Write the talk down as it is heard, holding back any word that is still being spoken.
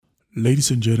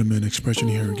Ladies and gentlemen, expression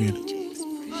here again.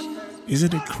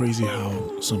 Isn't it crazy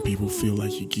how some people feel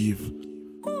like you give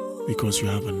because you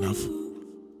have enough?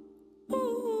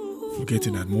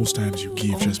 Forgetting that most times you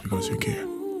give just because you care.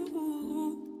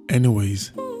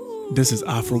 Anyways, this is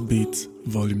AFROBEATs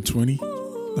Volume 20,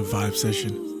 the vibe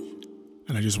session.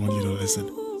 And I just want you to listen.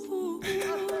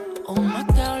 Oh my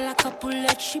girl, like a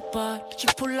bullet, she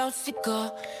pull out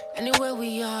cigar. Anywhere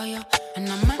we are, yeah. And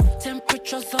I'm at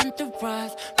temperatures on the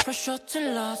rise, pressure to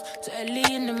last, to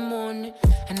early in the morning.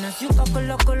 And as you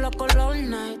goggle all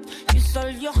night, you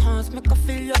sold your hands, make her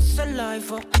feel your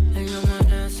saliva. And you're my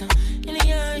dancer, in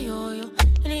the eye, yo, in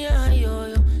the eye,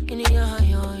 yo, in the eye,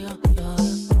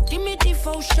 yo. Give me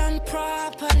devotion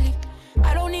properly.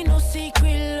 I don't need no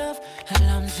secret love. Hell,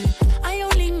 I'm sick. I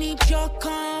only need your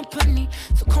company.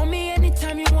 So call me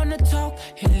anytime you wanna talk.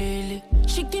 Hey, Lily.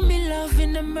 She give me love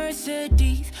in the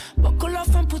Mercedes. Buckle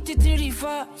off and put it in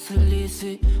reverse. So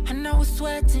listen. And I was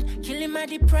sweating, killing my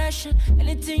depression.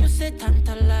 Anything you say,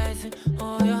 tantalizing.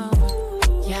 Oh, yeah.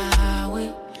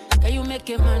 Yahweh. Can you make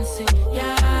a man say,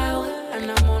 Yahweh?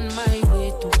 And I'm on my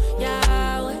way to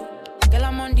Yahweh. Girl,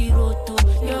 I'm on the road to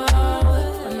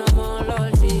Yahweh. And I'm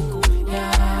all day go.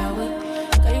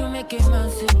 Make a man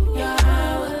say,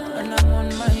 Yahweh, and I'm on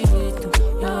my way to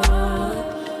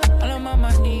Yahweh. All I'm on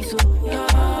my knees, so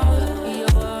Yahweh.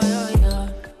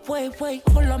 Wait,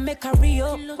 hold on, make a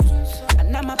re-up.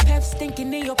 And now my pep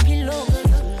stinking in your pillow.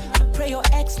 I pray your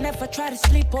ex never try to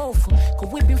sleep over. Cause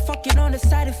we been fucking on the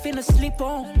side and finna sleep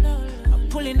on. I'm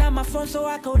pulling out my phone so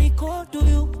I can record to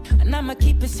you. And I'ma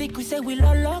keep it secret, say we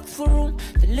all locked for room.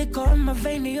 The liquor in my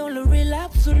vein, the only real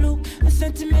absolute. The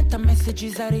sentimental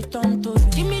messages I return to.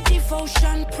 Give me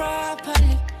devotion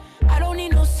properly. I don't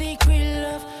need no secret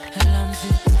love. Hell, I'm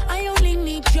sick. I only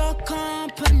need your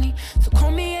company. So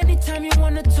call me anytime you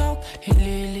wanna talk. Hey,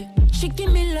 Lily. She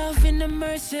give me love in the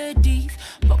Mercedes.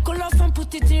 Buckle off and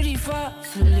put it in reverse.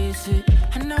 So listen.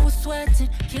 And I was sweating,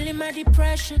 killing my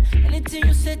depression. Anything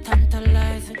you say,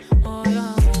 tantalizing. Oh,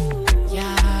 yeah.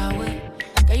 Yahweh.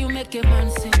 Can you make a man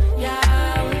say,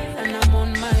 Yahweh? And I'm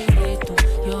on my way to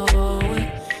Yahweh.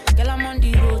 Girl, I'm on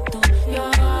the road to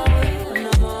Yahweh. And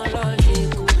I'm all day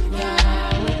go.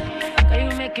 Yahweh. Can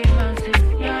you make a man say,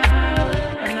 Yahweh?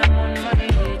 And I'm on my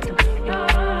way to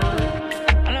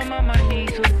Yahweh. All I'm on my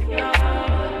knees to Yahweh.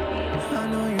 I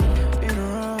know you've been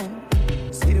around,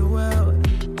 see the world.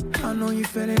 I know you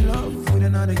fell in love with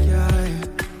another guy.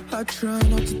 I try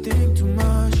not to think too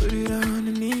much, put it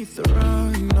underneath the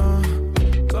rug, no.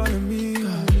 Calling me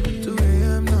 2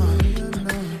 a.m.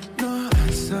 No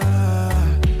answer.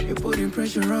 You're putting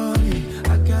pressure on me.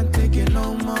 I can't take it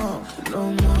no more.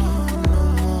 On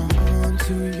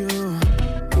to you.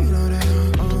 You know that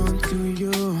I'm on to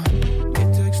you. It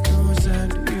takes no time.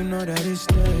 You know that it's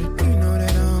dead. You know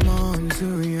that I'm on to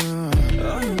you.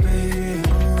 Oh, baby,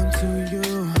 on to you.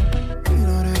 You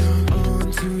know that I'm on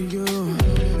to you.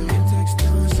 It takes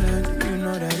no time. You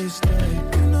know that it's dead.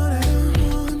 You know that I'm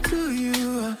on to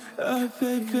you. Oh,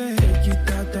 baby, take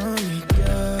it out on me,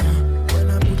 girl. When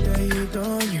I put that heat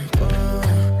on you,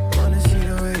 wanna see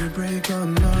the way you break on,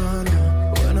 no.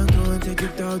 When I go and take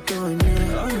it out on you,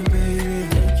 oh, baby,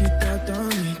 take it out on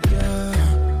me, girl.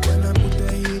 When I put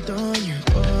that heat on you,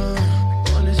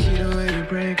 wanna see the way you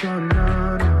break on, no.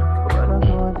 When I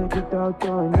go and take it out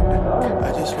on you,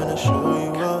 I just wanna show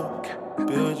you up,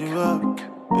 build you up.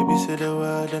 Baby, say the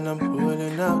word and I'm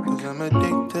pulling up. Cause I'm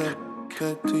addicted,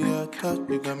 good to your touch.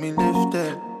 You got me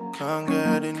lifted, can't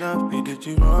get enough. You did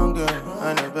you wrong, girl,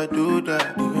 I never do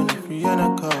that. Even if we in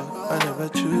a car, I never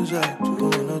choose that.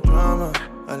 Doing no drama,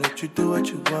 I let you do what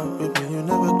you want. With me you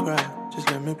never cry, just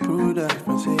let me prove that. If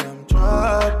I say I'm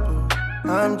trouble,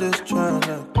 I'm just trying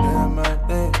to clear my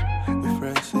name. Your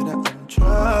friends say that I'm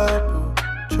trouble,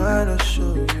 trying to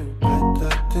show you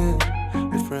better things.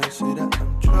 Your friends say that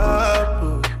I'm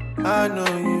trouble, I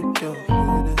know you don't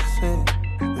feel the same.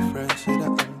 Your friends say that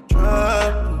I'm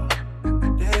trouble,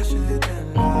 they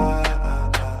shouldn't lie.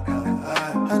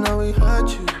 I know we hurt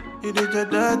you, you did your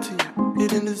dirty. You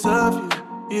didn't deserve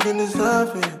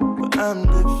it, but I'm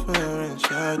different,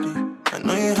 shawty. I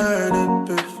know you heard it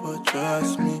before,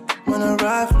 trust me. Wanna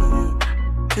ride for you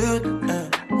till the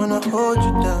end, wanna hold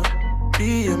you down,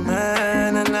 be a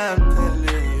man, and I'm telling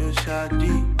you,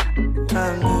 shawty,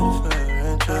 I'm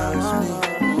different, trust me.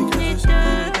 Because you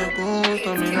said the goons,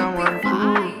 don't mean I want to.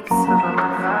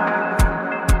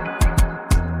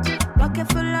 Bucket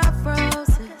full of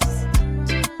roses,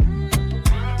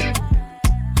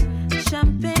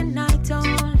 champagne night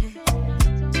only.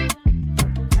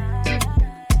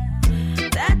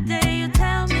 That day you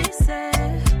tell me, say,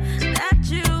 that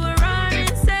you were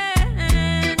running,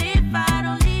 saying, if I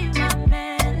don't leave my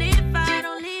man, if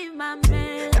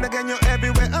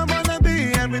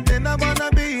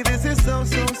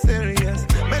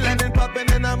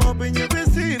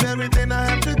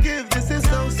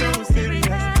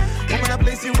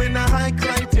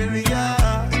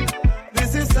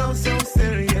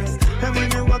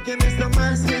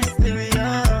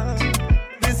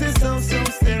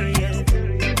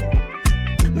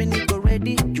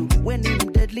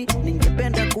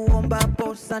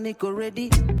niko ready.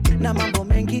 Na mambo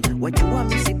mengi, wajua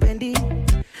misipendi.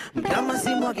 Mtama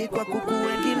si mwagi kwa kuku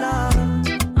wengi na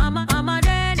I'm a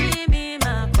daddy, me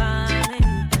my family.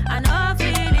 I know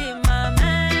feeling my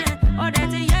man. Oh,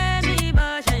 that's a yeah, me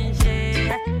motion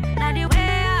share. Now the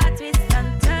way I twist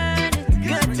and turn it.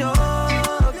 Ghetto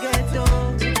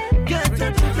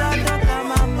tutatoka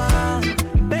mama.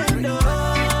 Bendo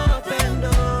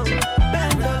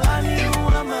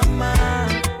aniua mama.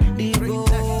 Digo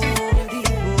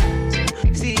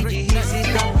sijihisi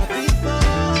kama before.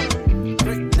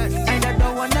 And I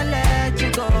don't wanna let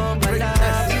you go, my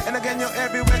love. And again, you're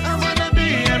everywhere I wanna be,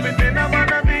 everything I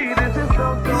wanna be. This is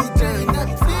so good.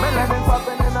 Melanin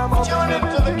popping and I'm open up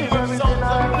to the killer sounds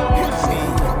like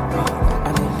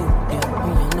Hallelujah,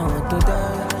 me know to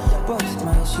die. Boss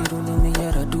my shit only me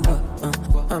yara do.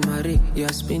 I'm a rig,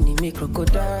 you're spinning me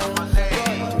crocodile. I'm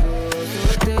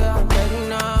ready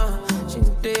now.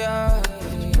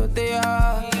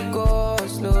 Go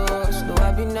slow,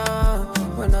 I be now.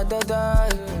 When I die,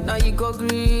 now you go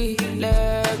green,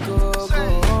 let go.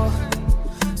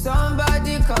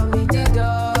 Somebody call me the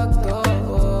doctor.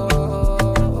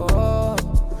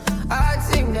 I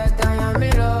think that I am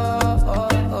in love,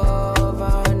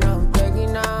 and I'm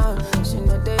begging now. She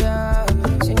know they are.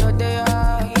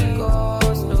 Go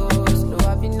slow,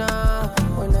 I be now.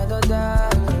 When I die,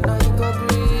 now you go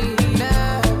green,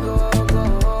 let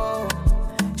go.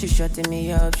 She shutting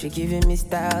me up, she giving me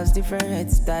styles, different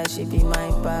head styles. She be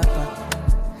my papa.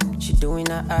 She doing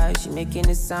her eyes, she making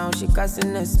a sound, she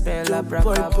casting a spell. I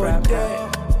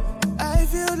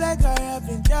feel like I have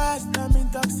been gassed, I'm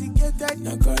intoxicated.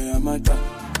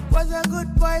 Was a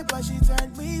good boy, but she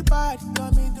turned me bad.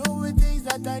 Got me doing things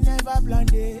that I never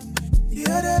planned it. The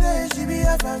other day she be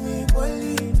having me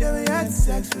bully. Then we had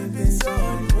sex, we been so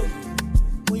unruly.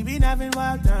 We been having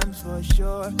wild times for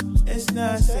sure. It's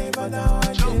not safe, but I want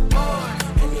it more.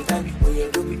 Anytime when you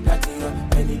do it, that's it.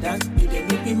 Any dance, you dey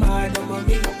make me mad, I'm on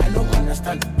me. I don't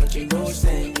understand, but you know,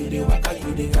 saying you dey waka,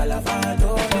 you dey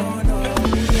galavado. No.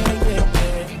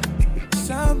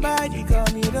 Somebody call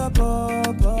me the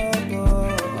popo.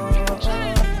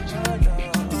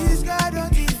 This guy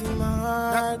don't easy my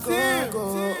heart,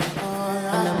 go.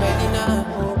 And I'm ready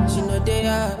now. She know they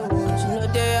are.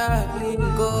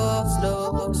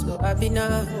 Go slow, I be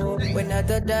now. When I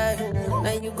die,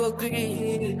 now you go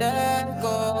green, let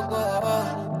go.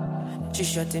 She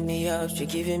shutting me up, she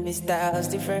giving me styles,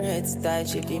 different head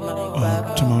styles. She be my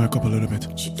papa. Turn my mic up a little bit.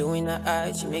 She doing her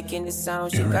eyes, she making the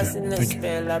sound, she Yeah, right casting there. the Thank you.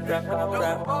 spell. I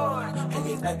rap.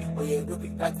 Anytime when you do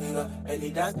it, that's it. Any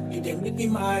dance, you dey make me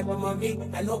mad, mama me.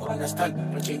 I don't understand,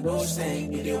 but you know,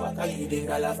 saying you dey waka, you dey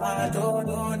galavado.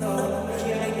 No.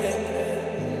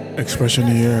 Expression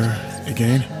here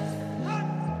again.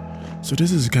 So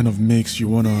this is the kind of mix you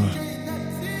wanna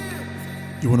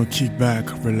kick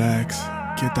back, relax,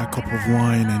 get that cup of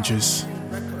wine and just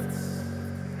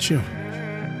chill.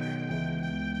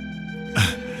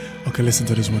 Okay, listen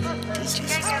to this one.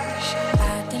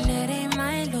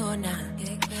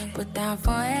 Put down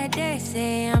for a day,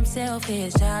 say I'm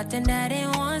selfish. Out and that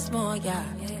ain't once more, yeah.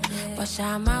 Wash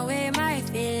out my way, my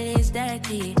feelings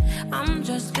dirty. I'm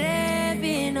just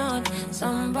living on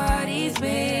somebody's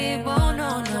wave. Oh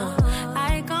no,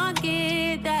 I can't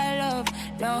get that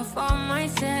love for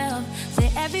myself.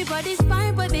 Say everybody's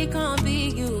fine, but they can't be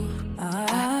you.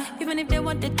 Even if they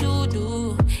wanted to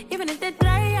do, even if they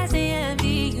try, I say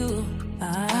envy you.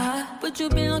 But you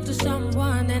belong to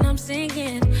someone, and I'm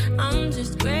singing. I'm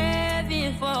just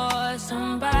craving for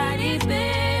somebody's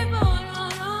babe. Oh, no.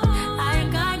 I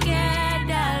can't get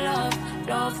that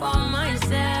love for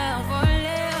myself. Ole.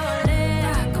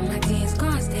 Back on my teens,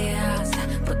 can't stay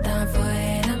outside. Put down for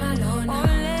it, I'm alone now.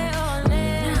 Ole.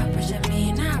 Nah, pressure me,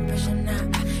 nah, pressure nah.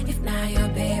 If not your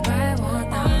babe, I want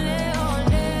that.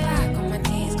 Back on my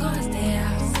teens, can't stay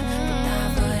outside. Put down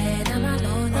for it, I'm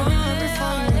alone now.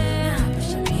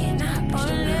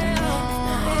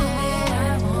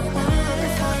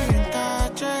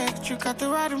 You got the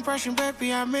right impression,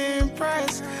 baby, I'm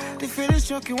impressed. The feelings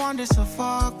joking, one day so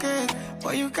fuck it.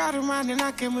 But you got a mind and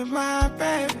I came with my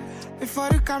babe. Before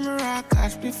the camera,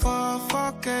 catch before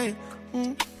fuck it.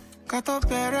 Got a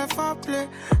better for play.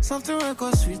 Something will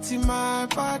go sweet in my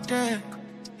body.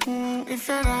 If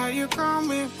you're out, you call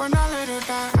me. When I let it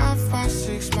die,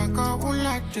 5-6, my girl won't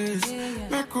like this.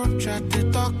 Make group chat, they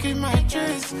talk in my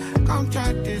chest. Come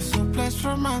chat this, so bless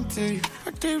romantic.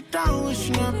 But deep down,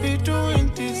 wishing I'd be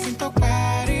doing this in the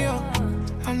patio.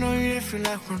 I know you feel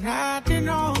like we're not, you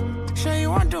know. Sure you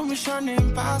want to mission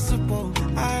impossible.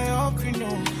 I hope you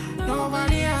know.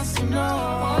 Nobody has to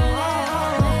know.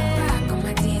 Back on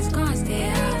my teens, can't stay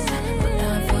outside. Put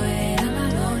down for it, I'm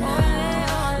alone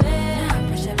now.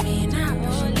 Pressure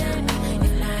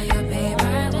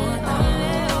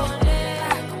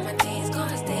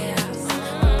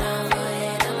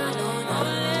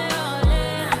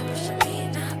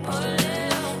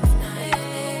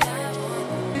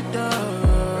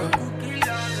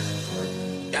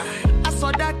I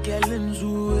saw that girl in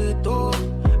Zueto.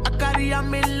 I carry a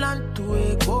mainland to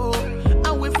Ego.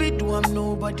 And if we do, I'm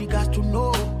nobody got to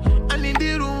know. And in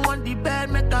the room on the bed,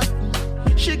 make her.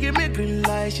 She give me green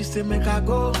light, she say make her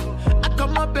go. I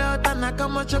come up belt and I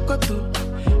come up chocolate.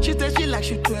 She say she like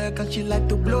she twerk and she like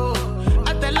to blow.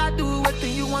 I tell her do what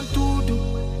you want to do.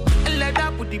 And let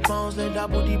that booty bounce, let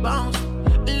that booty bounce.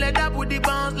 Let that booty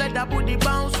bounce, let that booty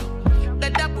bounce.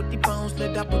 Let that booty bounce,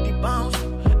 let that booty bounce.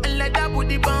 And let that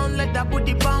booty bounce, let that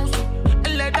booty bounce.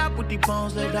 And let that booty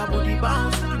bounce, let that booty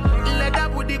bounce. Let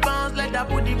that booty bounce, let that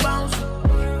booty bounce.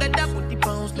 Let that booty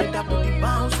bounce, let that booty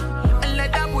bounce. And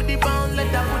let that booty bounce,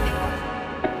 let that booty bounce.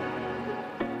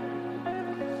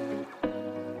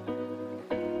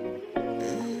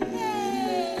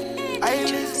 I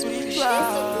listen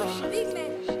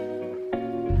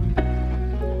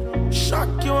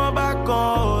shock you back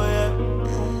on, yeah.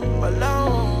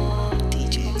 Alone.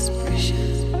 DJ Expression.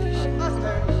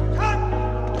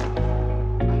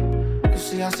 You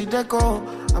see, I see that go.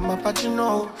 I'm a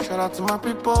Pacino. Shout out to my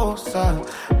people, sir.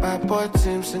 Bad boy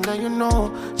teams, and then you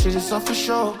know. She just off for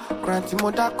show. Granty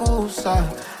Modaku, sir.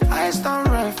 I stand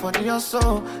right for the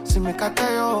soul. See me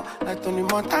Kateo, like Tony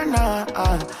Montana.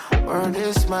 Word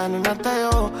is man in a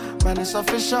tail. Man, it's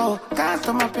official. Can't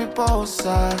tell my people,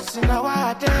 sir. See now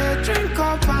I did drink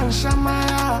up and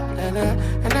shamaya.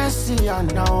 And I see I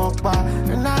know,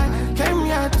 and I came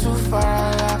here to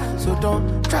fire. So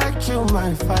don't try to kill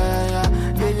my fire.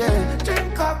 Yeah.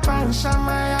 Drink up and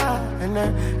shamaya.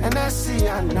 And I see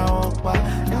I know,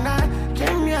 and I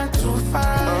came here to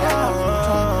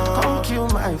fire. Come kill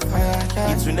my fire.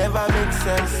 Yeah. It will never make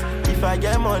sense. If I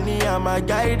get money, I'ma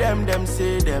guide them. Them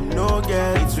say them no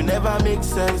get. It will never make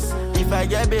sense. If I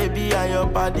get baby and your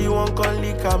body won't come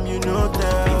lick am, you know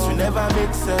tell. It will never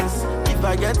make sense. If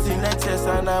I get in excess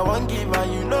and I won't give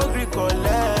and you no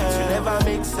recollect. It will never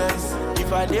make sense.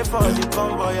 If I dey for the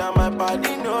convoy and my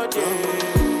body no day.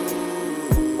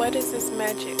 What is this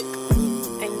magic?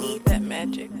 I need that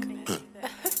magic.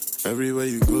 Everywhere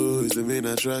you go is the main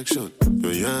attraction.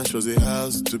 Your yash was a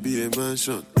house to be a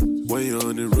mansion. When you're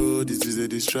on the road, it is a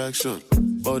distraction.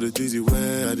 All the things you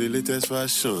wear are the latest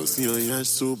fashion. See your yash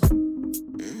so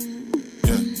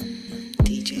yeah.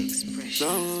 DJ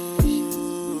Expression.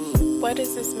 What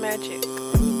is this magic?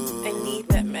 I need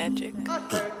that magic.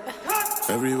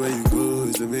 Everywhere you go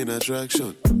is the main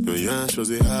attraction. Your yash was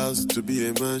a house to be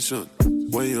a mansion.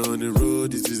 When you're on the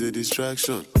road, it is a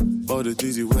distraction. All the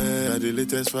things you wear are the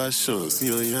latest fashion. See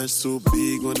your yash so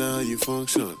big, wonder how you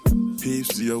function. Peeps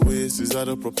to your waist is out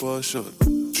of proportion.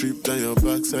 Trip down your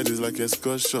backside is like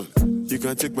excursion. You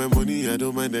can take my money, I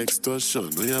don't mind extortion.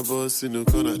 On your boss in the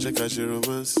corner, check out your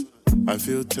romance. I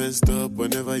feel tensed up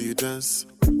whenever you dance.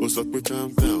 Oh, so quick,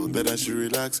 calm down, that I should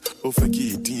relax. Oh, fuck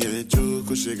it, and joke,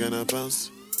 cause she gonna bounce.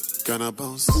 Gonna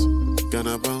bounce,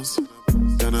 gonna bounce,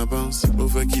 gonna bounce. Oh,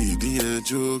 fuck it, and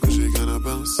joke, cause she gonna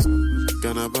bounce.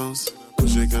 Gonna bounce.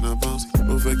 She gonna bounce,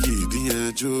 over key,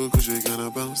 the joke, she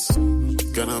gonna bounce,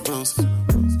 gonna bounce,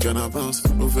 gonna bounce,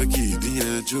 over key,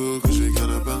 the joke, she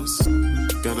gonna bounce,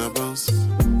 gonna bounce,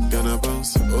 gonna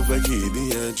bounce, over key,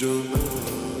 the joke.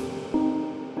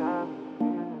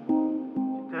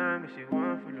 Tell me she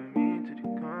won't follow me to the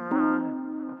corner.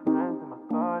 My friends in my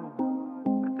calling.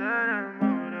 I tell them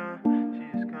hold on,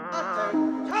 she's gone.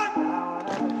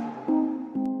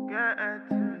 Get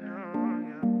to know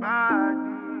your body.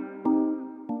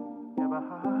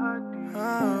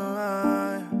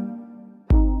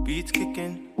 Beats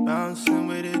kicking, bouncing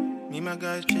with it. Me, my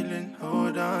guys chilling.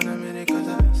 Hold on a minute, cause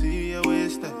I see your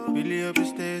waist there. Really hope it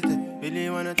stays there. Really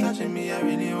wanna touch me, I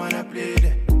really wanna play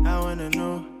there. I wanna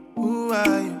know, who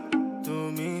are you?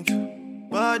 Don't mean to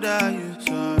bother you,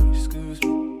 sorry, excuse me.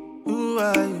 Who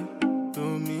are you?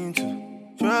 Don't mean to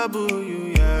trouble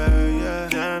you, yeah.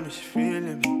 Tell me she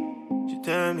feeling me. She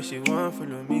tell me she won't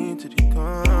follow me to the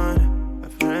corner. My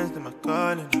friends, them are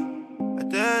calling her. I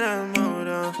tell them hold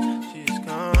on, she's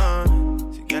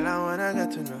gone. See, girl, I wanna get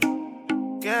to know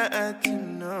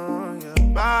your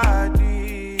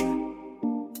body,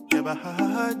 your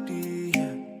body.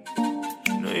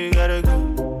 Know you gotta go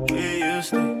where you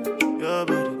stay. Your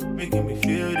body making me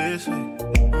feel this way.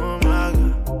 Oh my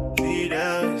God, need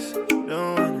else.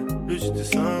 Don't wanna lose you to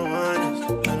someone else.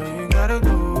 I know you gotta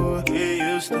go where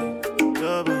you stay.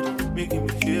 Your body making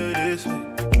me feel this way.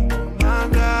 Oh my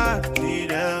God,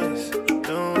 need else.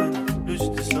 Don't wanna lose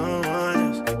you to someone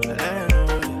else. I let her know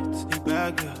that the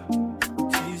bad girl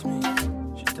tease me.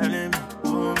 She telling me,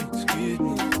 oh me, excuse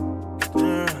me.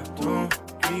 Turn around, don't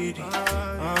greedy.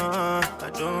 I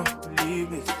don't believe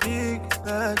it's big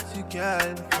dirty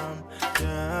girl from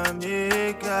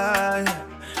Jamaica.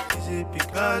 Is it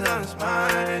because I'm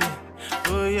smiling?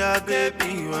 Oh yeah, your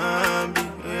baby want be.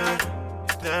 Yeah.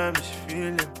 Tell me she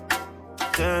feeling.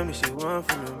 Tell me she want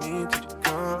follow me to the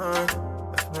con.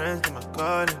 My friends them are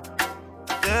calling.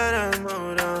 Tell them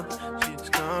hold on, she's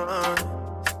gone.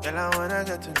 Girl, I wanna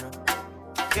get to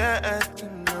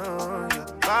know your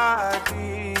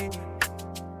body,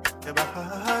 your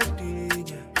body.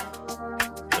 Yeah.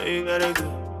 Know you gotta go,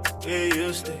 where you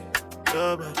stay.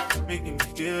 Your body making me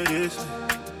feel this way.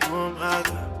 Oh my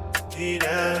God, need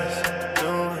us.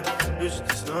 Don't wanna lose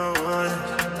this no one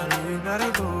else. I know you gotta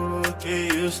go, where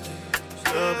you stay.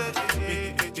 Your body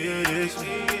making me feel this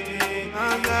way. Oh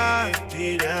my God,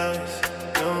 need us.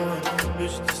 Don't wanna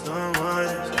lose this no one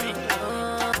else.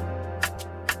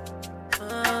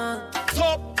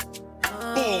 Top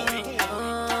boy.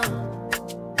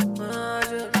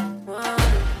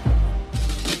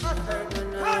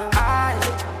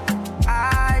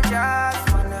 I just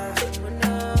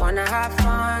wanna have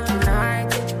fun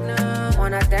tonight.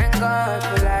 Wanna thank God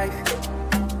for life.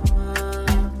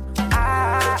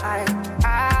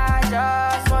 I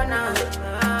just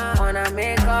wanna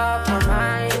make up my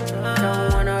mind. Don't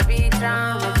wanna be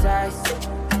traumatized.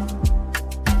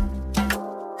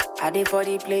 I did for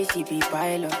the place, she be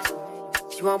pilot.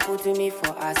 She won't put me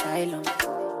for asylum.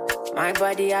 My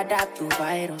body adapt to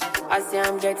virus. I say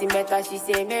I'm getting better, she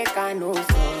say make I no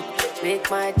stop. Make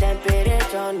my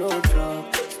temperature no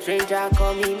drop. Stranger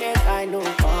call me, make I no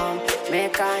come.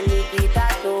 Make I need it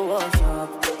to wash up.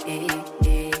 Hey,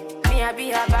 hey. Me I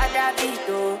be a bad habit,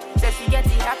 oh. Say she get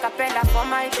the acapella for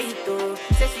my beat, oh.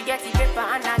 Say she get the paper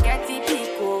and I get the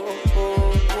pico.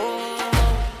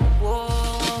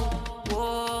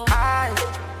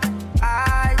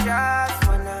 I just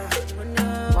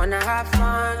wanna have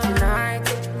fun tonight.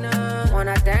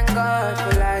 Wanna thank God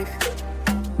for life.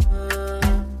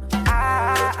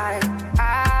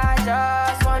 I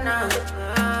just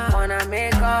wanna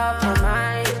make up my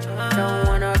mind. Don't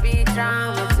wanna be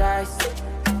traumatized.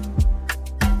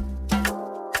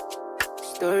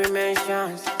 Story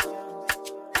mentions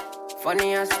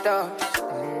funny and stuff.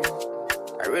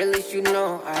 I really should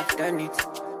know I've done it,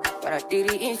 but I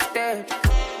did it instead.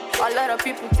 A lot of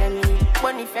people tell me,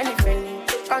 money, penny.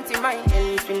 Counting my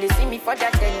enemies when they see me for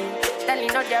their telly.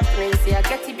 Telling all their friends, say I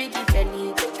get a biggie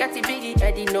belly. Get a biggie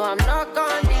heady. No, I'm not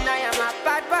gonna deny I'm a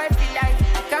bad boy feel like.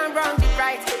 You can't wrong the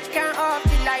right, you can't off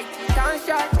the light, you can't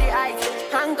shut the eyes.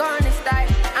 I'm gonna style,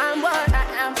 I'm what I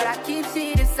am, but I keep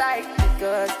see the sight.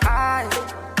 Because I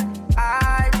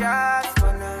just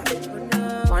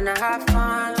wanna have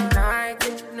fun tonight.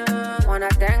 Wanna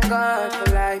thank God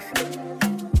for life.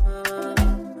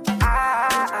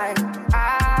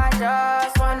 I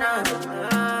just wanna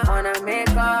make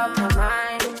up my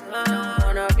mind.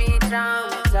 Wanna be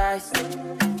traumatized.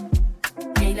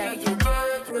 Be like you,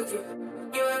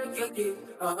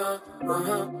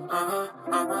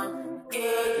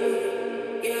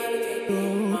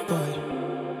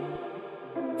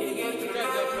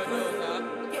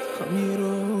 Come here,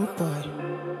 oh boy.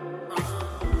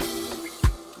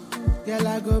 Girl, I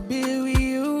go be with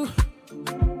you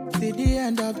till the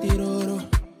end of the road.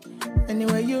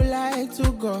 Anywhere you like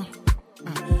to go,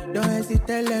 don't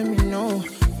hesitate, let me know.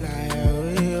 Fly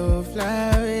away, oh, fly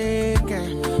away, girl.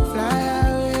 Fly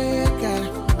away, girl.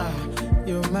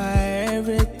 You're my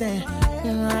everything,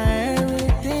 you're my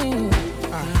everything.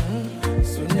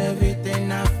 Soon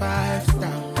everything a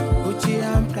 5-star. Gucci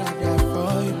and Prada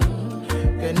for you.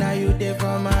 Girl, now you there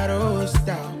for my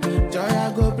roster. Joy,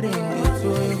 I go bring it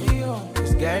to you.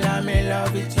 This girl, I'm in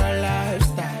love with your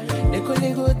lifestyle. The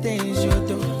good things you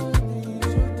do.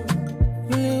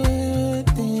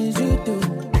 Things you do.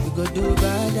 You go do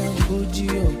bad and good,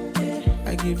 yo.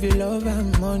 I give you love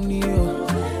and money, yo.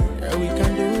 Yeah, we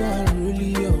can do unruly,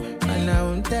 yo. And I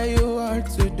won't tell you what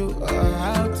to do or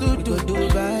how to do. You go do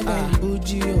bad and good,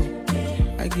 yo.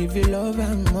 I give you love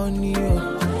and money,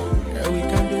 yo. Yeah, we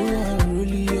can do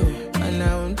unruly, yo. And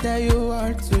I won't tell you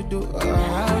what to do or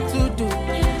how to do.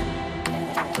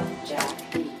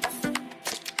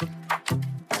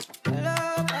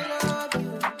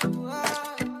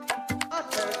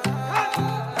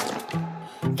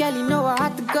 Girl, you know I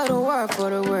have to go to work for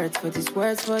the words, for these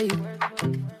words for you.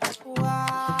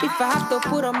 If I have to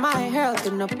put on my health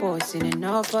in a portion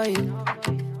enough for you.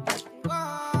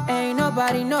 Ain't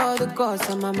nobody know the cause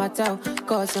of my matter.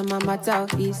 Cause of my matter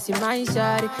is in my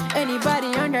shawty. Anybody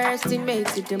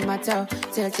underestimated the matter.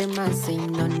 Tell them I say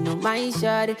no, my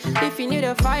shawty. If you need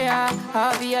a fire,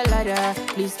 I'll be a ladder.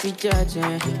 Please be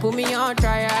judging, put me on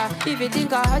trial. If you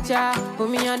think I hurt ya, put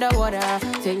me underwater.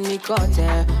 Take me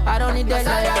quarter, I don't need that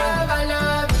liar. I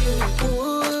love you.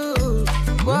 Ooh,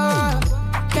 whoa.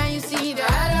 Can you see that?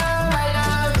 I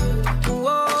love you.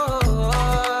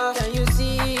 Whoa. Can you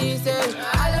see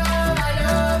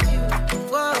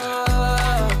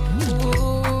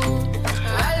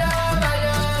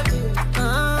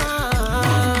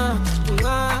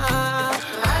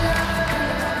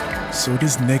So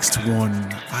this next one,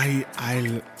 I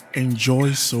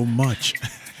enjoy so much.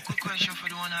 Quick question for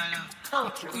the one I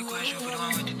love. Quick question for the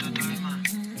one with the total man.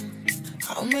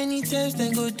 How many times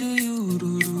then go do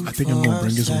you? I think I'm gonna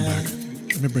bring this one back.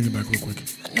 Let me bring it back real quick.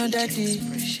 Another day,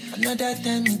 another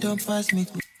time you don't pass me.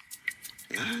 Quick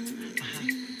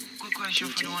question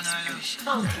for the one I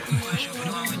love. Quick question for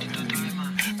the one with the total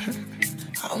man.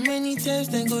 How many times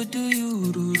then go do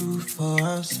you for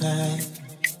outside?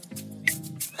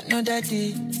 Another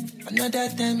day, another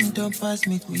time you don't pass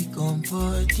me quick on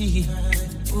body.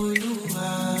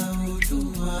 Oluwa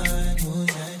knows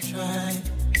I try.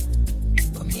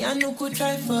 But me, I no could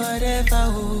try forever,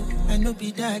 oh, I no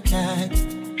be that guy.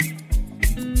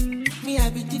 Me, I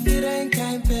be different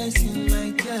kind person, my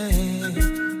girl.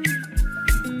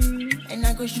 And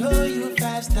I go show you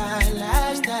 5-star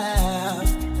lifestyle.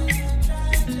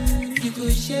 You go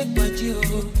shake body,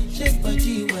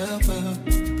 well.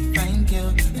 Be fine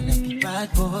girl, and I be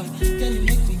bad boy. Girl, you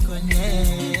make me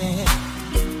connect.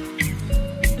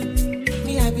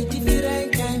 Me, I be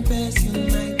different kind person,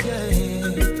 my girl.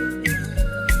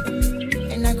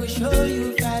 And I go show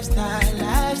you 5-star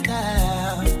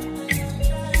lifestyle.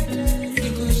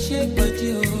 You go shake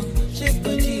body,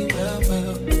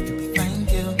 well. Be fine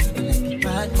girl, and I be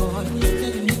bad boy.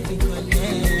 Girl, you make me connect.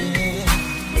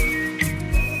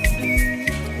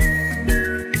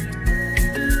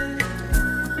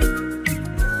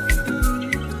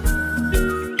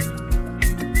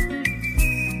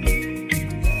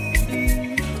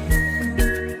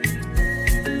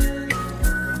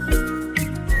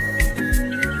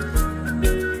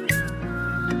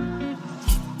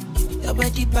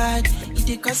 Bad, it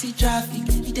dey cause the traffic,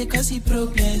 it dey cause the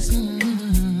problems.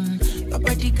 Your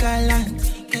body gallant,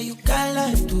 can you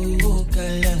gallant oh.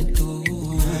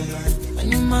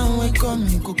 Anyman wey come,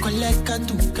 you go collect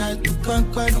katu,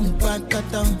 bank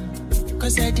down.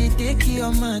 Cause I dey take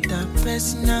your matter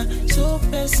personal, so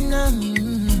personal. Me,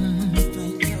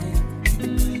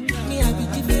 I be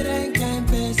different kind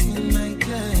person, my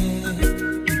girl.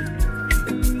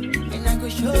 And I go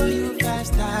show you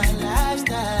 5-star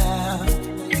lifestyle.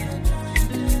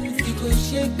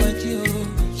 Shake body,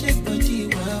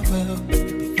 well. Be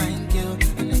fine girl,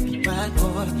 and I be bad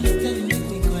boy. Tell you make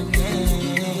we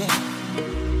connect.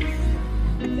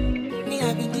 Me, I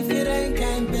be different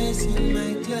kind person,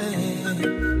 my girl.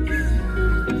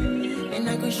 And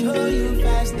I go show you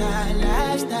 5-star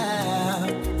lifestyle.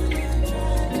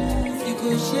 You go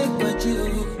shake body,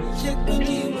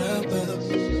 well.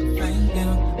 Fine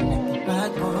girl, and I be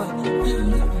bad boy. Tell you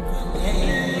make we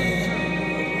connect.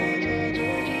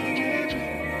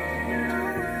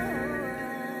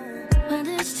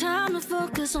 Time to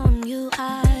focus on you,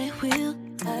 I will.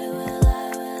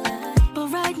 But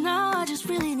right now, I just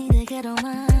really need to get on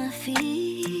my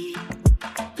feet.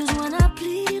 Cause when I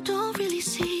plead, you don't really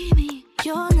see me.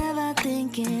 You're never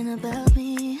thinking about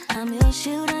me. I'm your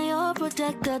shield and your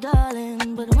protector,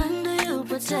 darling. But when do you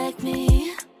protect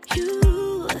me?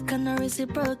 You cannot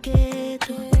reciprocate.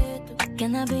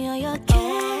 Can I be on your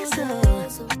case?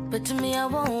 But to me, I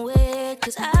won't wait.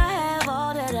 Cause I have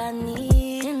all that I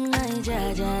need in my ja.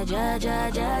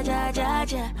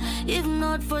 If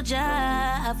not for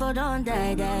ja, I for don't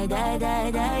die.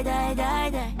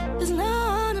 There's no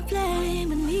one to blame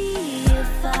but me.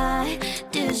 If I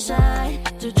decide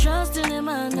to trust in him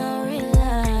and not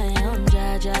rely on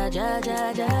ja.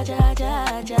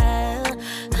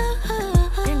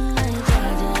 In my ja.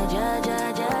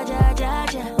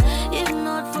 If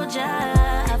not for ja,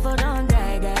 I for don't die.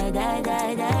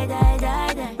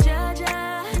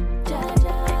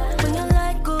 When your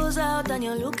light goes out and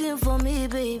you're looking for me,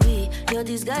 baby, your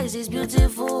disguise is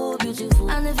beautiful.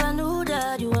 And if I knew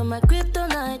that you were my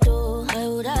kryptonite, oh, I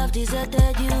would have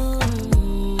deserted you,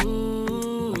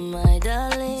 my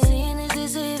darling. Sin is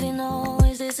deceiving, oh,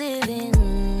 it's deceiving,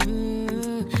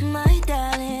 my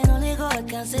darling. Only God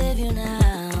can save you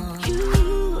now.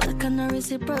 You cannot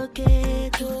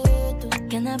reciprocate.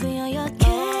 Can I be on your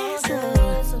case?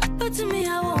 But to me,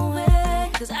 I won't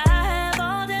wait. Cause I have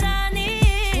all that I need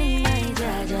in my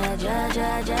ja.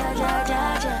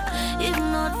 If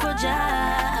not for ja,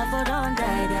 I for don't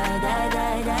die.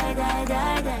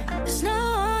 There's no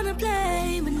one to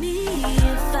blame but me.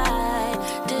 If I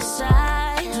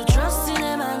decide to trust in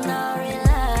him and not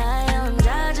rely on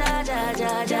ja.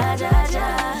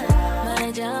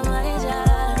 My ja.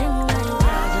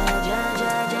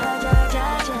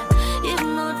 If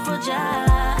not for ja,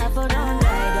 I for don't die.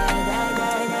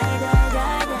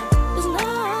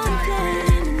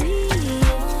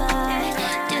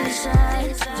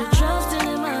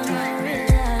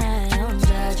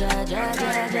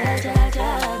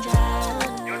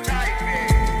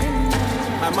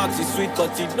 She sweet,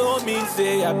 but it no mean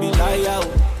say I be liar.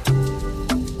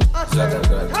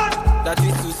 That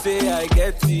is to say I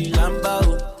get the lamba.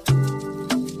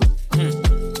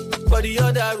 For the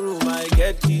other room I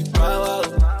get the power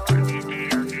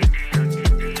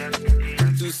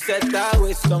to set that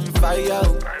waste on fire.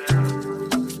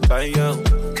 Fire.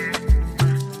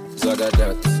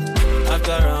 That.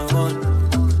 After round one,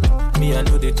 me I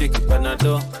know they take it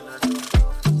Panadol.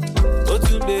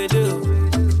 Otunbede,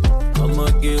 I'ma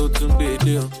get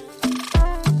Otunbede.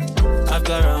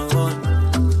 After round one,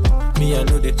 me I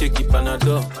know they take it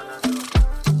Panadol.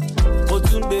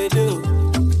 Otunbede,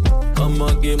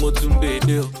 I'ma get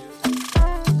Otunbede.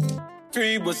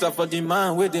 3 bucks for the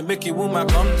man where they make it woman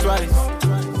come twice.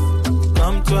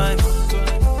 Come twice.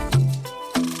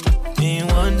 In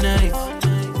one night.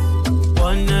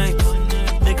 One night,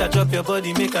 make I drop your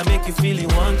body, make I make you feel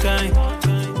it one kind.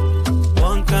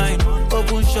 One kind,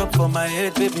 open shop for my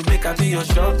head, baby, make I be your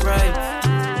shop right.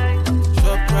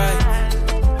 Shop right.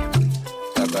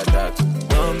 That.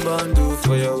 One bundle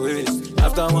for your waist.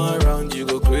 After one round, you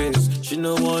go crazy. She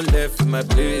no one left in my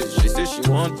place. She say she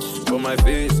wants for my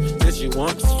face. Say she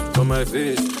wants for my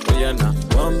face. Oh yeah, nah.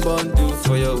 One bundle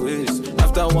for your waist.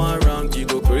 After one round, you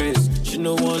go crazy. She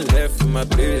no one left in my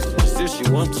place. She say she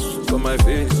wants for my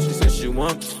face. She say she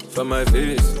wants for my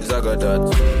face.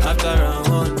 Zagadat. After round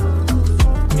one,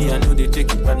 me I know they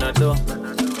take it Panadol.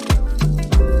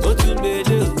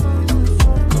 Otunbede,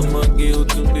 I'ma get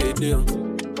Otunbede.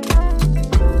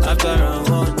 After round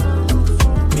one,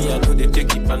 me I know they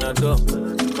take it Panadol.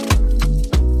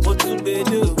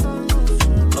 Otunbede,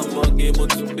 I'ma get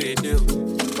Otunbede.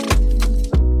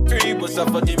 3 bucks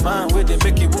for the man where they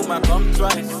make it woman come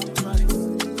twice.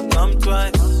 Come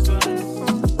twice.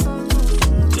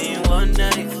 In one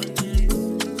night.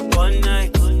 One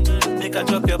night. Make I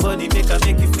drop your body, make I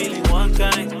make you feel it one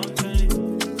kind.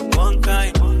 One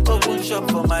kind. Open shop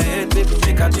for my head, baby,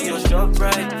 make I do your shop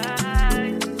right.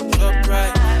 Shop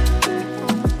right.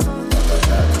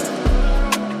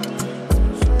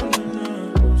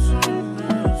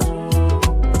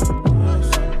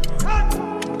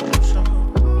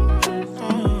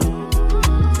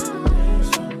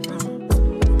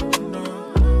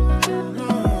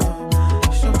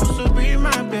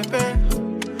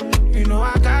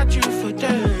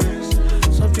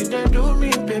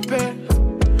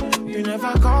 You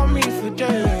never call me for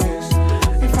this.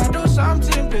 If I do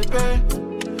something, baby,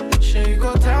 sure you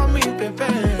go tell me, baby.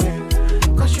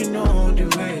 Cause you know the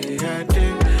way I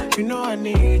did. You know I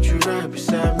need you right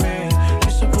beside me.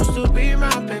 You're supposed to be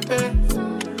my baby.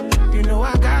 You know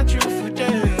I got you for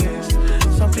this.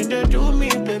 Something they do me,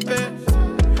 baby.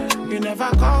 You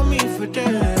never call me for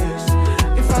this.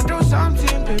 If I do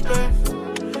something, baby,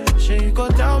 sure you go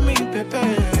tell me,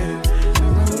 baby.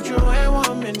 Would you wait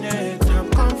 1 minute? I'm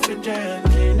confident,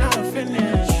 now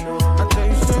finish. I tell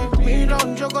you, say, me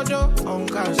don't jogodo. On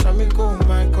gas, I me go,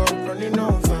 my God, running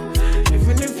over.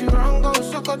 Even if you wrong, go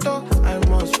sokoto. I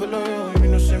must follow you, you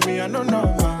know, see me, I don't know,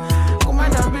 man. Come on,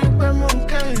 that big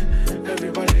monkey.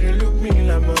 Everybody, they look me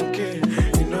like monkey.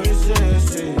 You know, you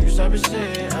say, you sabi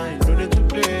say, I know that to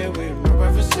play with my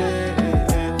privacy.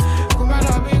 Come on,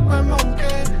 that big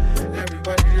monkey.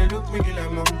 Everybody, they look me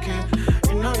like monkey.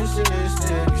 You know you say,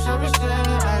 you sabi say, I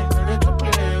know that to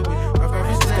play with my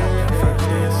privacy.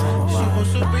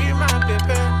 Supposed to be my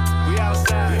baby. We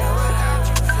outside.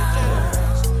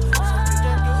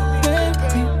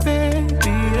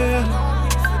 Baby, yeah.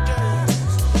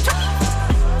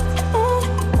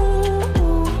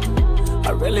 I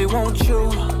really want you,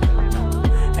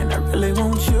 and I really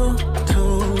want you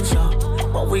too. So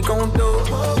what we gon' do?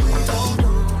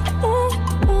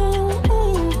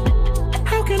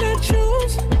 How can I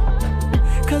choose?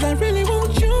 Cause I really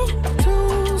want you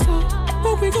too. So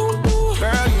what we gon' do?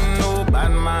 Girl, you know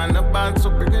bad man about, so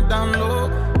bring it down low.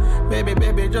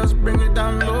 Baby, just bring it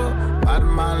down low. Bad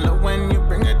man love when you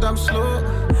bring it up slow.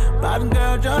 Bad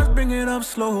girl, just bring it up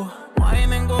slow.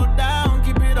 Wine and go down,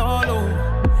 keep it all low.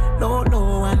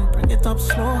 Low, and bring it up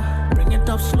slow. Bring it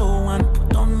up slow and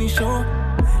put on the show.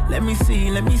 Let me see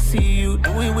you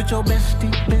do it with your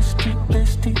bestie.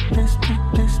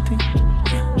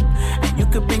 And you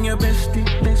could bring your bestie.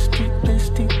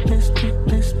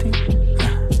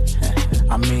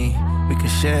 I mean, we can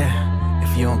share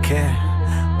if you don't care.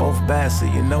 Both bad, so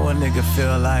you know a nigga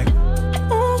feel like.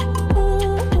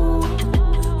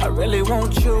 I really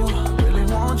want you,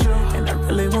 and I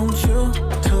really want you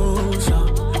too. So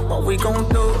what we gon'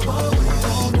 do?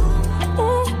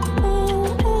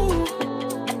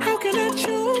 How can I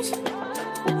choose?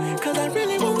 Cause I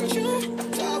really want you.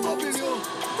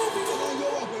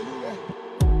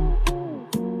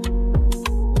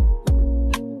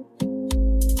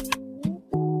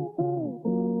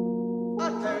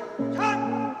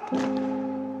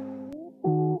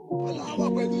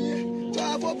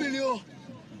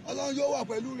 Ọlọ́run yóò wà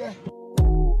pẹ̀lú rẹ.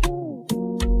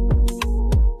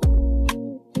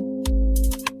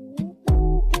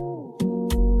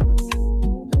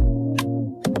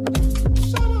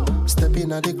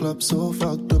 Stepping at the club so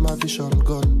fucked to my vision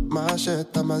gone. My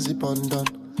shirt and my zip undone.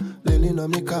 Leaning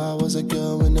on me car was a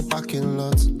girl in the parking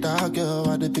lot. That girl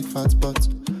had a big fat butt.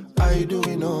 Are you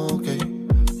doing okay?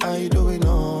 Are you doing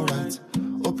alright?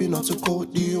 Hope you're not too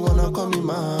cold. Do you wanna come in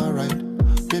my ride?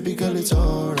 Baby girl, it's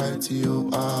alright. You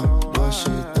are. But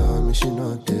she tell me she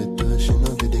not dead. She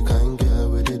not be the kind girl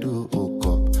where they do hook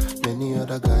up. Many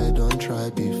other guys don't try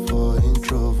before.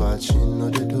 Introvert, she know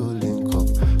they do link up.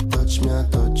 Touch me, I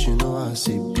touch you, know I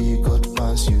see big God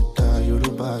pass you die. You're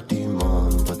a bad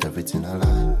demon, but everything I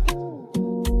like.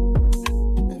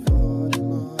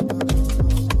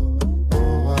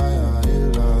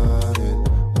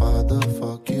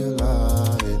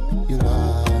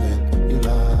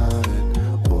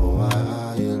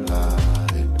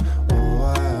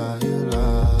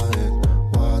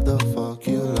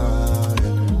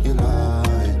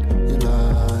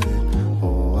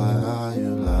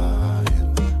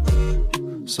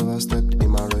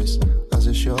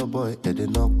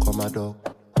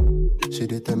 She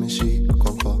did tell me she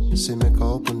conquer. Say make her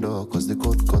open door, cause the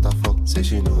code got her fuck. Say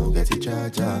she no get it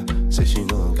charger. Say she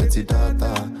no get it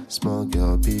data. Small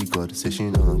girl, big God. Say she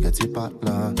no get it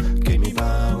partner. Give me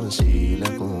bound, she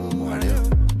like warrior.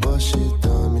 But she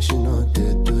tell me she no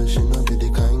dead. She no be the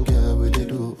kind girl where they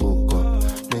do hook up.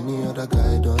 Many other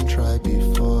guys don't try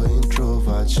before.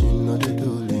 Introvert, she know they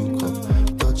do link up.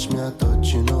 Touch me, I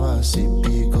touch you, know I see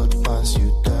big God pass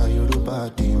you die. You're a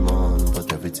bad demon,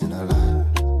 but everything I like.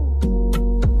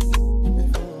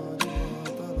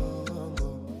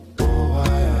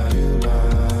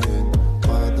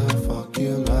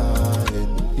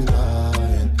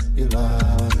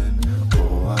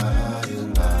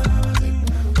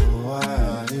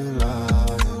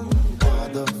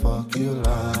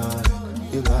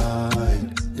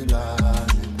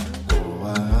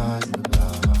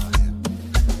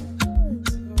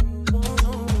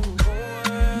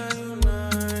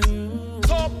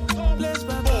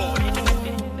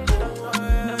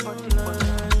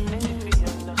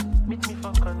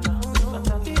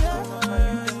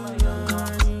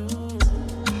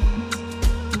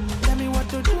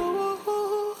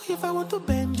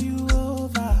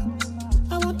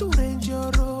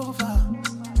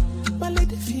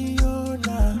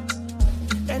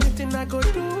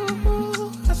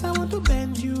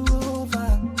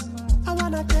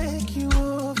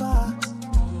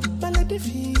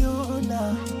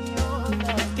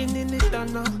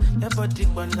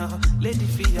 Lady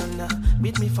Fiona,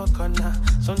 meet me for corner.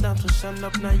 Sundown to sun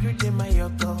up, now you dey my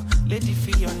yoko. Lady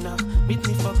Fiona, meet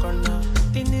me for corner.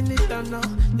 Tin in it down now,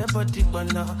 your body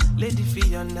burner. Lady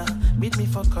Fiona, meet me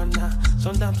for corner.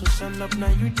 Sundown to sun up, now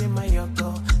you dey my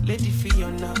yoko. Lady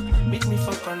Fiona, meet me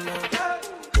for corner.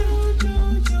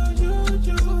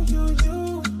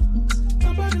 You.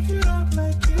 Nobody feel rock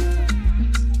like you.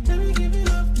 Let me give you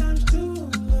love times two.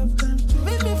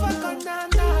 Meet me for corner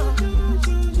now.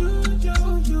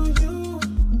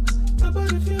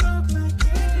 Nobody feel rock like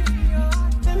you.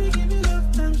 Let me give you love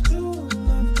times two.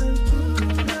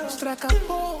 Strike a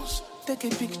pose, take a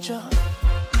picture.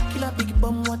 Kill a big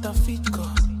bum, what a fit go.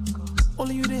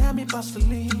 Only you they have me pass the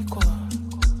liquor.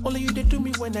 Only you they do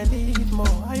me when I need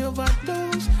more. I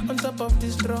overdose on top of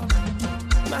this drug.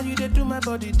 Now you they do my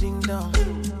body ding dong.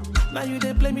 Now you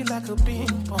they play me like a ping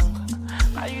pong.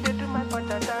 Now you they do my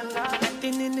patata.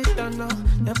 Tin in it down now,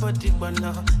 your body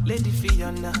burner. Lady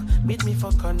Fiona, meet me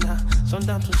for corner.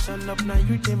 Sundown to sun up, now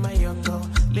you dey my yoko.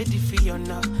 Lady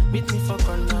Fiona, meet me for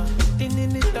corner. Tin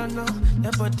in it down now,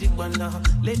 your body burner.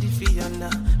 Lady Fiona,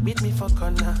 meet me for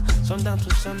corner. Sundown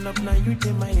to sun up, now you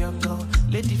dey my yoko.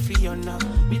 Lady Fiona,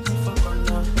 meet me for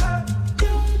corner.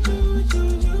 You.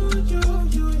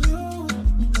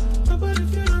 Nobody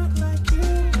feel rock like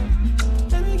you.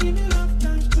 Let me give you love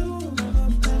times two.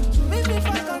 Meet me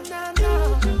for corner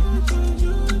now.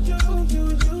 You.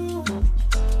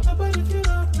 Nobody feel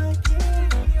rock like you.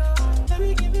 Let me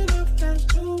give you love times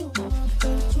two.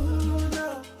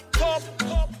 Top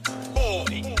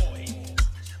boy.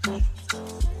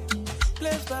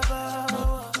 Bless Baba.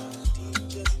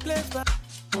 Bless Baba.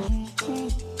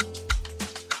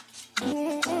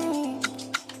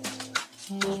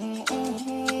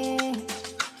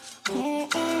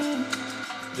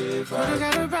 You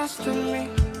got the best of me.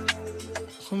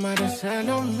 Somebody said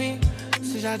on me.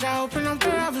 See that I open up the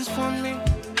heavens for me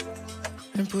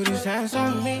and put his hands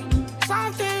on me.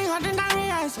 Something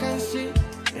ordinary eyes can see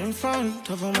in front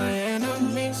of all my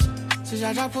enemies. See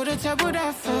that I put a table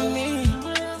there for me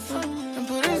and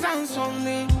put his hands on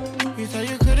me. You thought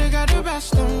you could've got the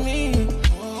best of me.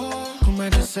 Who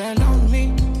might have said on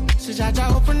me? So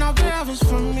Jaja open up the heavens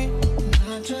for me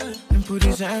and put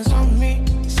his hands on me.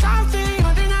 Something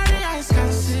ordinary eyes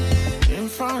can see in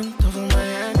front of my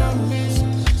enemies.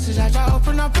 So Jaja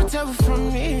open up a table for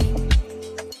me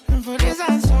and put his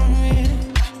hands on me.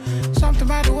 Something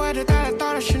about the weather that I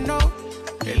thought I should know.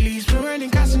 At least we're raining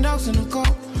cats and dogs in the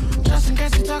cold. Just in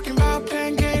case you're talking about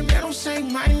playing game, they don't say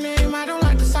my name. I don't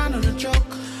like the sound of the joke.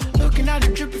 Looking at the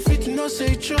drippy feet, no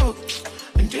say choke.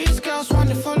 And these girls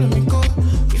wanna follow me go.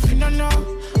 If you don't know,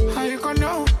 how you gonna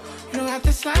know? You don't have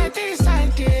to slide this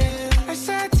idea. I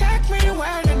said take me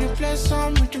where then you play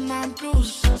some with my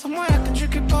blues. Somewhere I can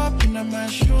drink it up in my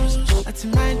shoes. That's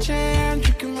in my chair, I'm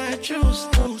drinking my juice.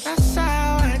 That's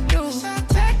how I do. So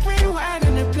take me where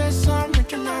then you play some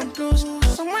with my blues.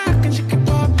 Somewhere I can drink it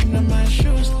up in my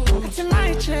shoes. It's in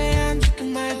my chair, I'm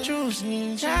drinking my juice.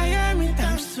 Yeah, me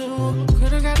times two.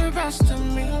 Could've got the best of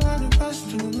me.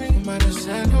 You might have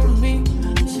said on me.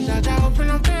 See that I open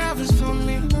up the heavens for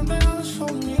me.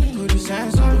 Put his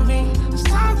hands on me.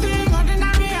 Something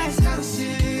ordinary eyes can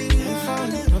see. In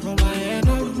front of my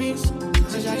enemies.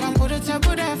 See that I put a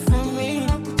table there for me.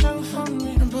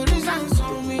 And put his hands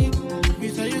on me. You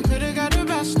thought you could've got the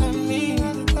best of me.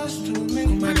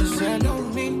 You might have said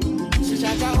on me. See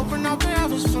that I open up the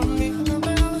heavens for me.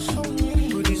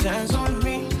 Put his hands on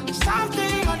me.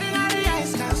 Something ordinary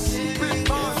eyes can see.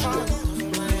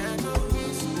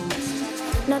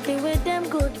 Nothing with them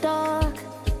good talk.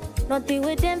 Nothing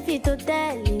with them fit to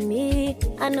telling me.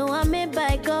 I know I'm made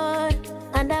by God.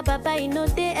 And that Papa, you know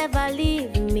they ever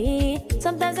leave me.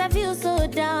 Sometimes I feel so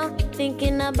down,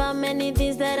 thinking about many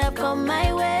things that have come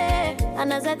my way.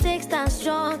 And as I take stand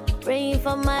strong, praying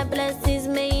for my blessings,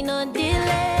 may you not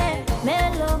delay.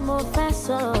 Melo mo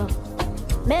faso,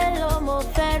 melo mo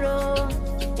fero.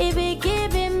 Ibi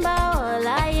kibim ba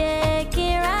olaye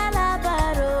kira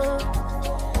labaro.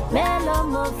 Melo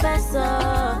mo faso,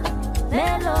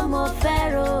 melo mo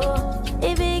fero.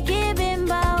 Ibi kibim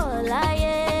ba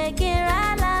olaye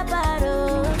kira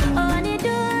labaro. Oni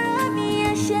duro mi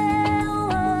eshe.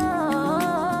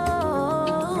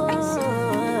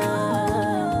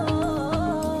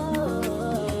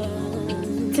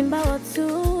 Timba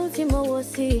watu, timo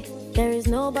wosi. There is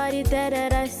nobody there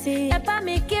that I see. Epa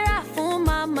mi kira fun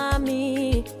mama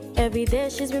mi. Every day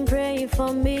she's been praying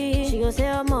for me. She gon' say,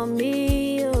 oh,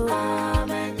 mommy, oh.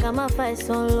 Amen. Got my face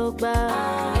on look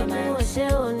back. Amen. She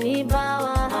don't need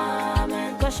power.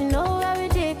 Amen. Cause she know where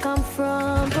they come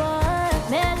from. Boy,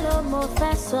 melo mo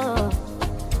faso,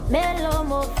 melo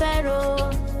mo fero.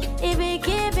 Ibi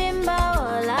kibim ba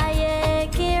olaye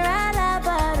kira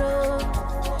labaro.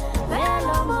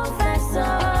 Melo mo faso,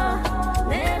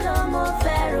 melo mo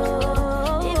fero.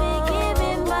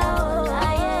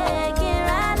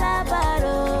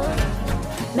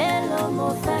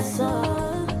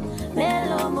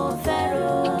 Melo mo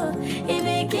fero,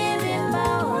 ibi kibim ba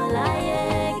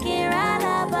olaye kira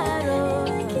labaro.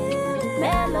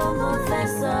 Melo mo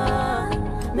faso,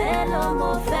 melo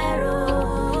mo fero,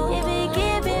 ibi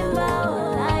kibim ba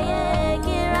olaye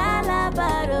kira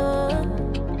labaro.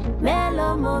 Melo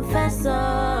mo faso,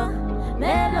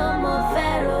 melo mo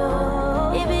fero,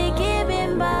 ibi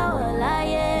kibim ba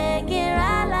olaye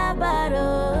kira labaro.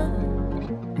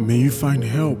 May you find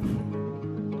help.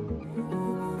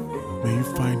 May you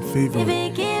find favor anywhere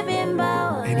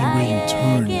you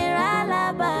turn.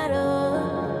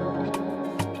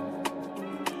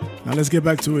 Now let's get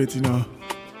back to it, you know.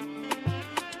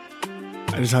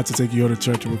 I just had to take you out of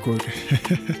church real quick.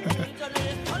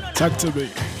 Talk to me.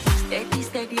 Steady,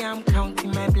 steady, I'm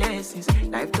counting my blessings.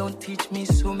 Life don't teach me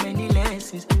so many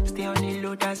lessons. Stay on the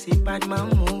low, that's a bad man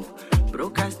move.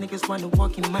 Broke ass niggas wanna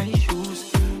walk in my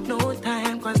shoes. No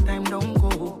time, cause time don't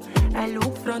go. I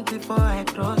look front before I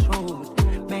cross roads.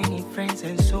 Many friends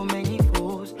and so many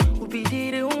foes. Who be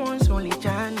the real ones, only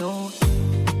Jah knows.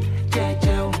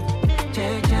 Jejo,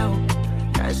 Jejo.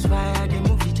 That's why I did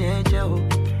movie Jejo.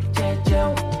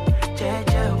 Jejo,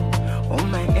 Jejo. All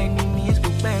my enemies go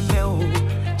by me.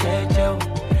 Jejo,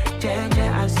 Jejo.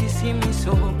 As you see me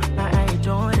so, now I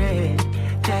don't it.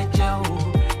 Jejo,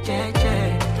 Jejo,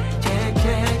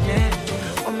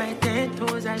 Jejo. On my 10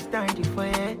 toes I stand for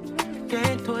it.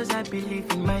 10 toes, I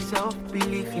believe in myself,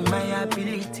 believe in my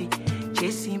ability.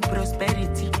 Chasing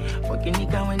prosperity, fucking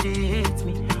nigga when they hate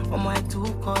me. I'm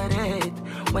too correct.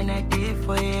 When I did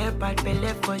for it, bad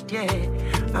belly for dead.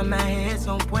 And my head's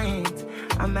on point,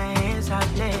 and my hands are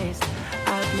blessed.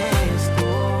 I'm blessed,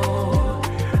 oh,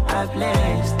 I'm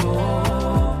blessed,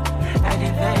 oh. I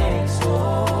did vex,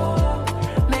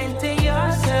 oh. Maintain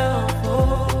yourself,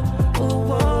 oh, oh,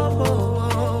 oh, oh,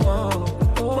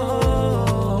 oh, oh,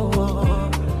 oh.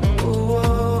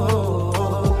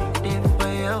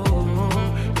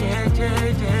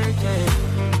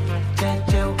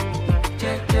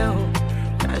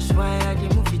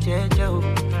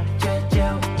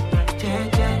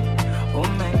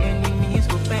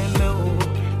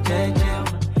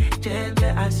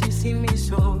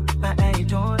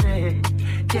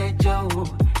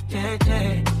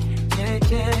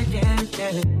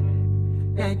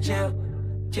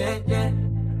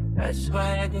 That's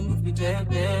why I can move it,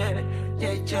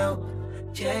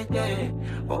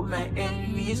 all my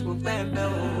enemies will bend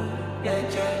down.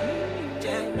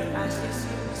 I see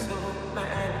so my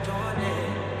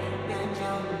Jordan.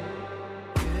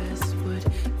 Guess what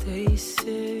they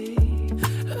say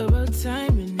about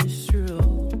time in this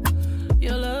true.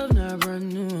 Your love not brand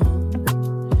new.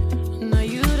 Now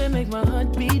you that make my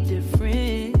heart beat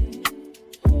different.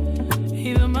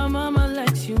 Even my mama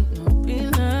likes you, no be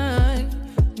like.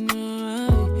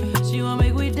 She won't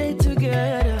make we date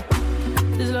together.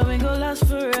 This love ain't gonna last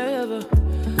forever.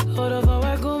 Hold up, how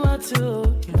I go my two.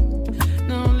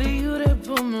 Not only you that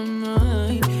put my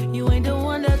mind. You ain't the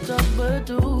one that talk but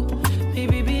do.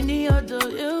 Maybe be the other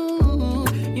you.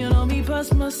 You know me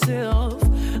past myself.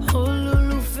 Oh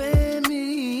Lulu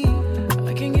Femi,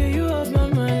 I can get you off my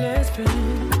mind.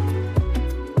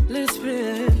 Let's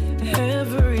play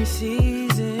every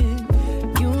season.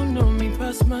 You know me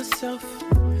past myself.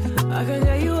 I can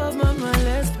get you off my mind.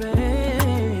 Let's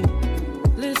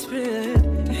play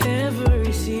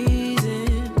every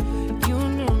season. You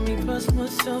know me past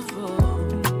myself. Oh,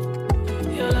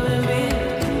 you're loving me.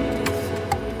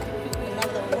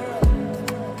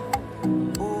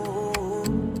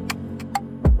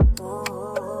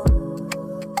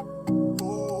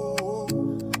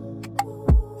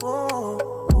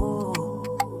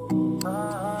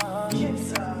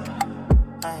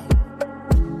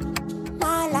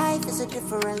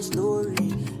 Different story.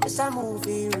 It's a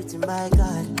movie written by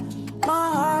God.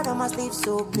 My heart on my sleeve,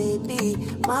 so baby.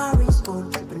 My wrist bone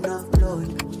dripping off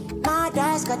blood. My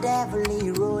dice got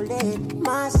heavily rolling.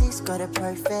 My six got a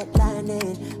perfect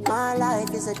lining. My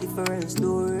life is a different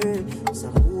story. It's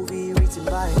a movie written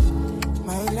by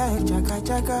my life, chaka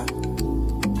chaka.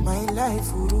 My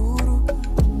life, ururu.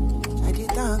 I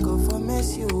did thank God for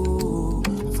mercy, oh.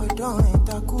 For don't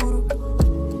enter kuru.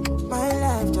 My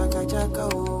life, chaka chaka,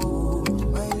 oh.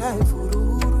 Life,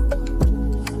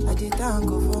 ururu. I did thank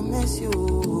God for mercy,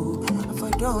 oh. If I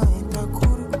don't enter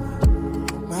kuru.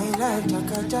 My life,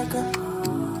 chaka chaka.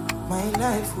 My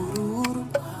life, ururu.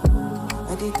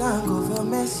 I did thank God for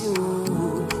mercy,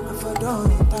 oh. If I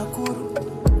don't enter kuru.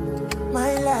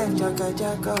 My life, chaka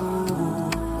chaka, oh.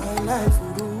 My life,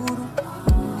 ururu.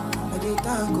 I did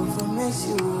thank God for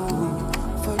mercy, oh.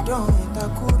 If I don't enter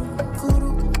kuru.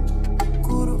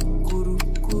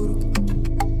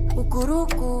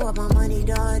 Kuruku, what my money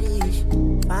done is.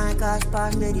 My cash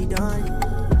pass, lady done.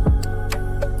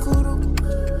 Kuru.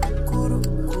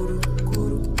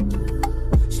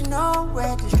 She know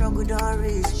where the struggle done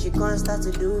reach. She can't start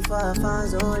to do for her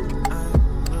fans only.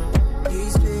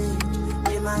 This pain,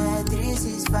 in my head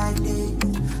 365 days.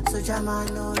 So Jama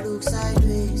no look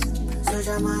sideways. So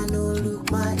Jama no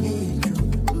look my age.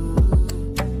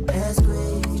 That's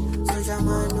great. So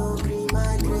Jama no green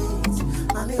my grades.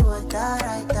 Mommy, what that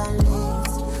right and late.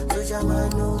 So Jama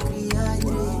no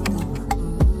rehydrate.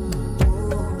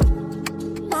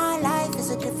 My life is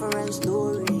a different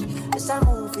story. It's a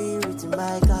movie written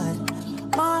by God.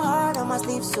 My heart on my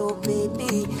sleeve, so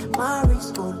baby. My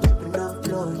wrist bone dripping off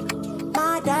blood.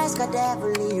 My dice got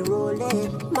heavily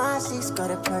rolling. My six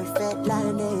got a perfect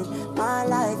lining. My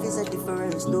life is a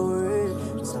different story.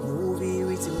 It's a movie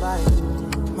written by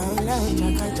my life,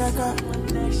 chaka chaka.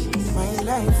 My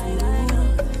life,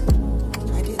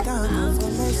 I did thank God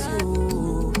for mercy,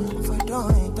 oh. If I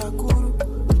don't enter kuru.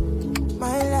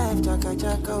 My life, chaka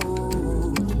chaka,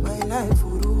 oh. My life,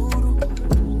 ururu.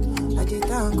 I did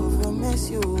thank God for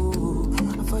mercy, oh.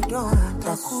 If I don't enter kuru.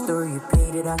 That's the story, you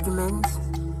pay the documents.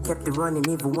 Kept it running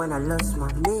even when I lost my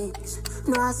legs.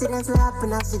 No accidents will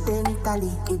happen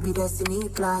accidentally. It be destiny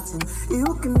plotting. You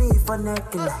hooking me for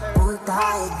necking like both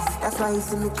tight. That's why you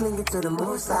see me clinging to the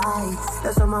most high.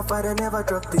 That's why my father never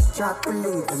dropped his chop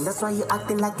believe. And that's why you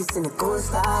acting like it's in the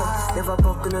coast high. Never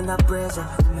broken under pressure.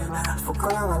 For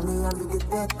color my lane, I be the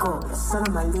dead call. Son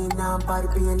of my lane, now I'm about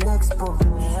to be an expo.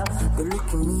 They look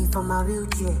at me from my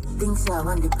wheelchair. Things I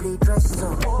want to play dress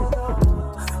so.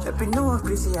 Let me know if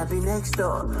Chrissy, I be next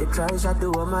door. They try to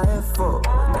do all my effort.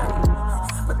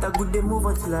 But I good they move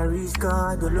until I reach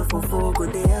God. The love for four, go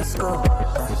they escort.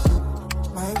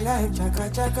 My life, chaka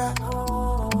chaka.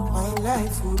 My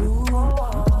life, uru.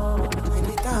 I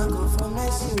need thank God for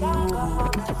mercy, if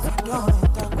you don't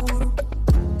enter kuru.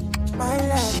 My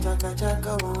life, chaka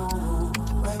chaka.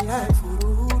 My life,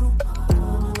 uru.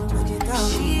 I need thank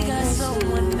God. She got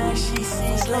someone that she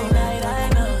sees like night, I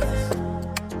know.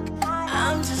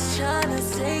 I'm just trying to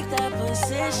take that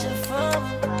position from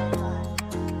her.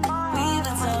 We've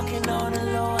been talking on the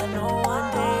low, I know one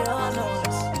day you'll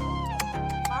notice.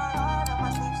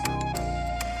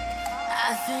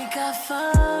 I think I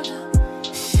found her.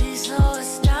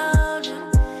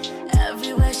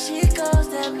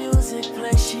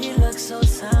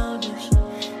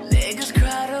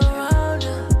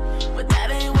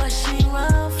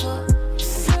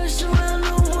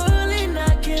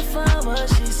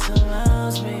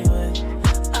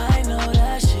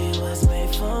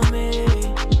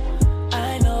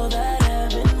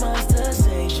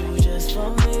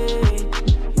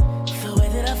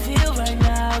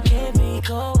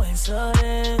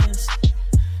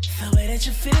 that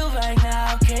you feel right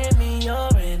now can't mean you're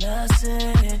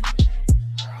innocent.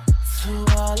 To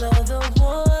all of the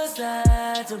ones that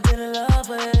have been in love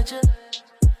with you,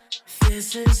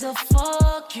 this is a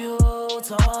fuck you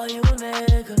to all you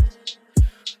niggas.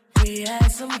 We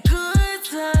had some good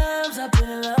times, I've been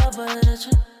in love with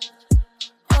you.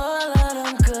 All of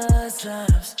them good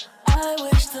times, I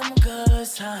wish them good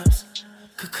times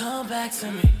could come back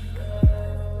to me.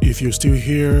 If you're still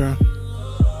here,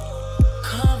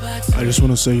 I just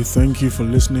want to say thank you for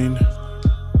listening.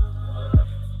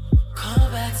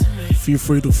 Feel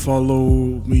free to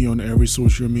follow me on every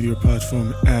social media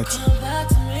platform at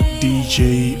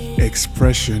DJ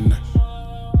Expression.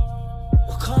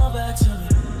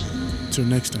 Till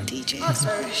next time. DJ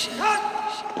Expression.